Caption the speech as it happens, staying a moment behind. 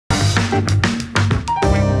So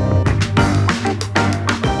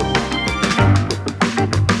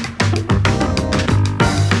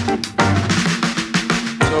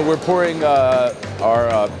we're pouring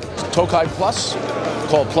our Tokai Plus,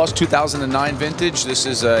 called Plus 2009 vintage. This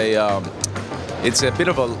is it's a bit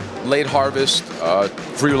of a late harvest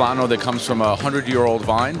Friulano that comes from a 100-year-old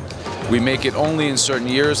vine. We make it only in certain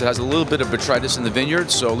years. It has a little bit of botrytis in the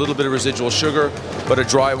vineyard, so a little bit of residual sugar, but a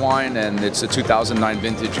dry wine, and it's a 2009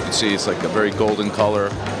 vintage. You can see it's like a very golden color,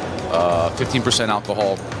 15%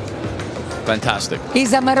 alcohol. Fantastic.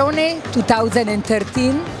 It's Amarone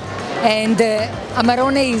 2013, and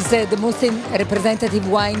Amarone is the most representative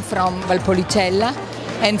wine from Valpolicella,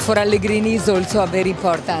 and for Allegrini is also a very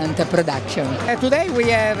important production. Today we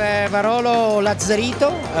have Barolo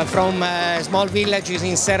Lazzarito from small villages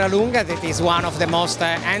in Serralunga. That is one of the most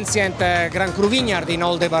ancient Grand Cru vineyard in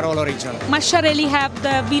all the Barolo region. Masciarelli have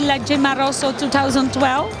the Village Marosso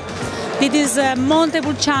 2012. It is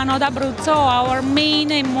Montepulciano d'Abruzzo, our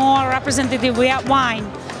main and more representative wine.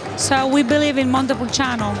 So we believe in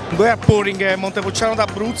Montepulciano. We are pouring Montepulciano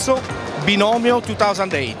d'Abruzzo Binomio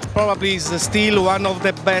 2008. Probably is still one of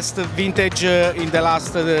the best vintage in the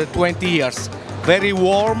last 20 years. Very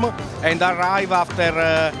warm and arrive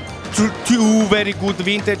after two very good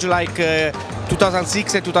vintage like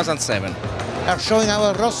 2006 and 2007. We are showing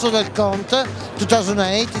our Rosso del Conte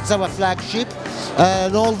 2008. It's our flagship,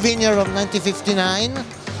 an old vineyard of 1959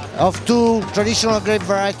 of two traditional grape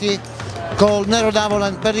variety called Nero d'Avola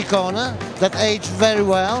and Pericona that aged very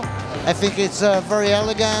well. I think it's very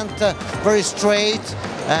elegant, very straight,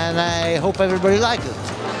 and I hope everybody likes it.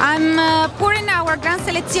 I'm pouring our Gran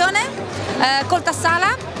Selezione,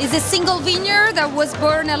 Coltasala. It's a single vineyard that was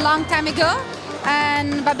born a long time ago,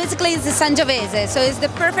 but basically it's a Sangiovese, so it's the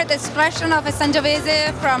perfect expression of a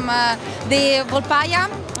Sangiovese from the Volpaia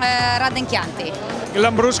Radenchianti.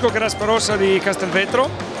 Lambrusco Grasparossa di Castelvetro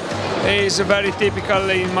is very typical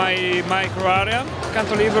in my micro area.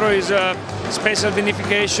 Cantolibro is a special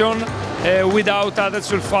vinification without added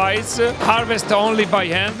sulfites, harvest only by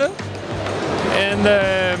hand, and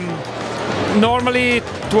normally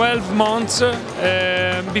 12 months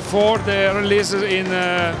before the release in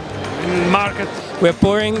market. We're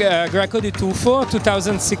pouring Greco di Tufo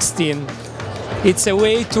 2016. It's a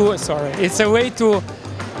way to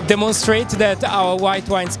demonstrate that our white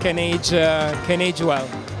wines can age well.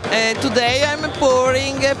 Today I'm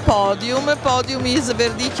pouring Podium. Podium is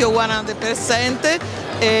Verdicchio 100%.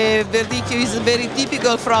 Verdicchio is very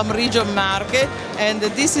typical from region Marche, and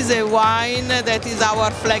this is a wine that is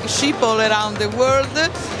our flagship all around the world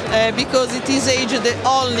because it is aged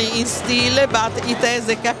only in still, but it has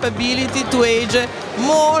the capability to age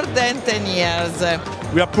more than 10 years.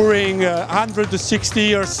 We are pouring 160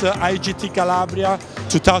 years IGT Calabria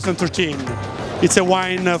 2013. It's a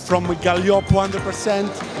wine from Galliopo 100%.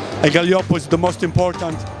 Galliopo is the most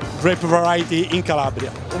important grape variety in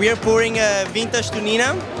Calabria. We are pouring Vintage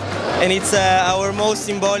Tunina, and it's our most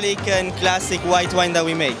symbolic and classic white wine that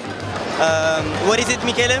we make. What is it,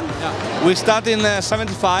 Michele? Yeah. We start in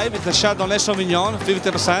 75, it's a Chardonnay Sauvignon,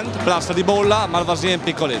 50%, plus Ribolla, Malvasia and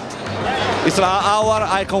Piccolet. It's our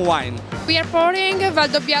icon wine. We are pouring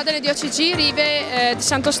Valdobbiadene di OCG, Rive di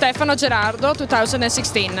Santo Stefano, Gerardo,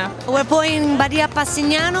 2016. We're pouring Badia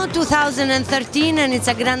Passignano 2013, and it's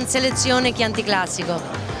a Gran Selezione Chianti Classico.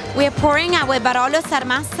 We are pouring our Barolo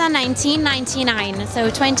Sarmassa 1999, so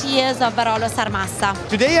 20 years of Barolo Sarmassa.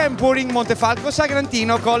 Today I'm pouring Montefalco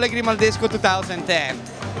Sagrantino Colle Grimaldesco 2010.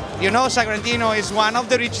 You know, Sagrantino is one of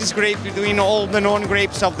the richest grapes between all the known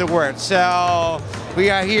grapes of the world, so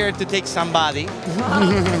we are here to take somebody.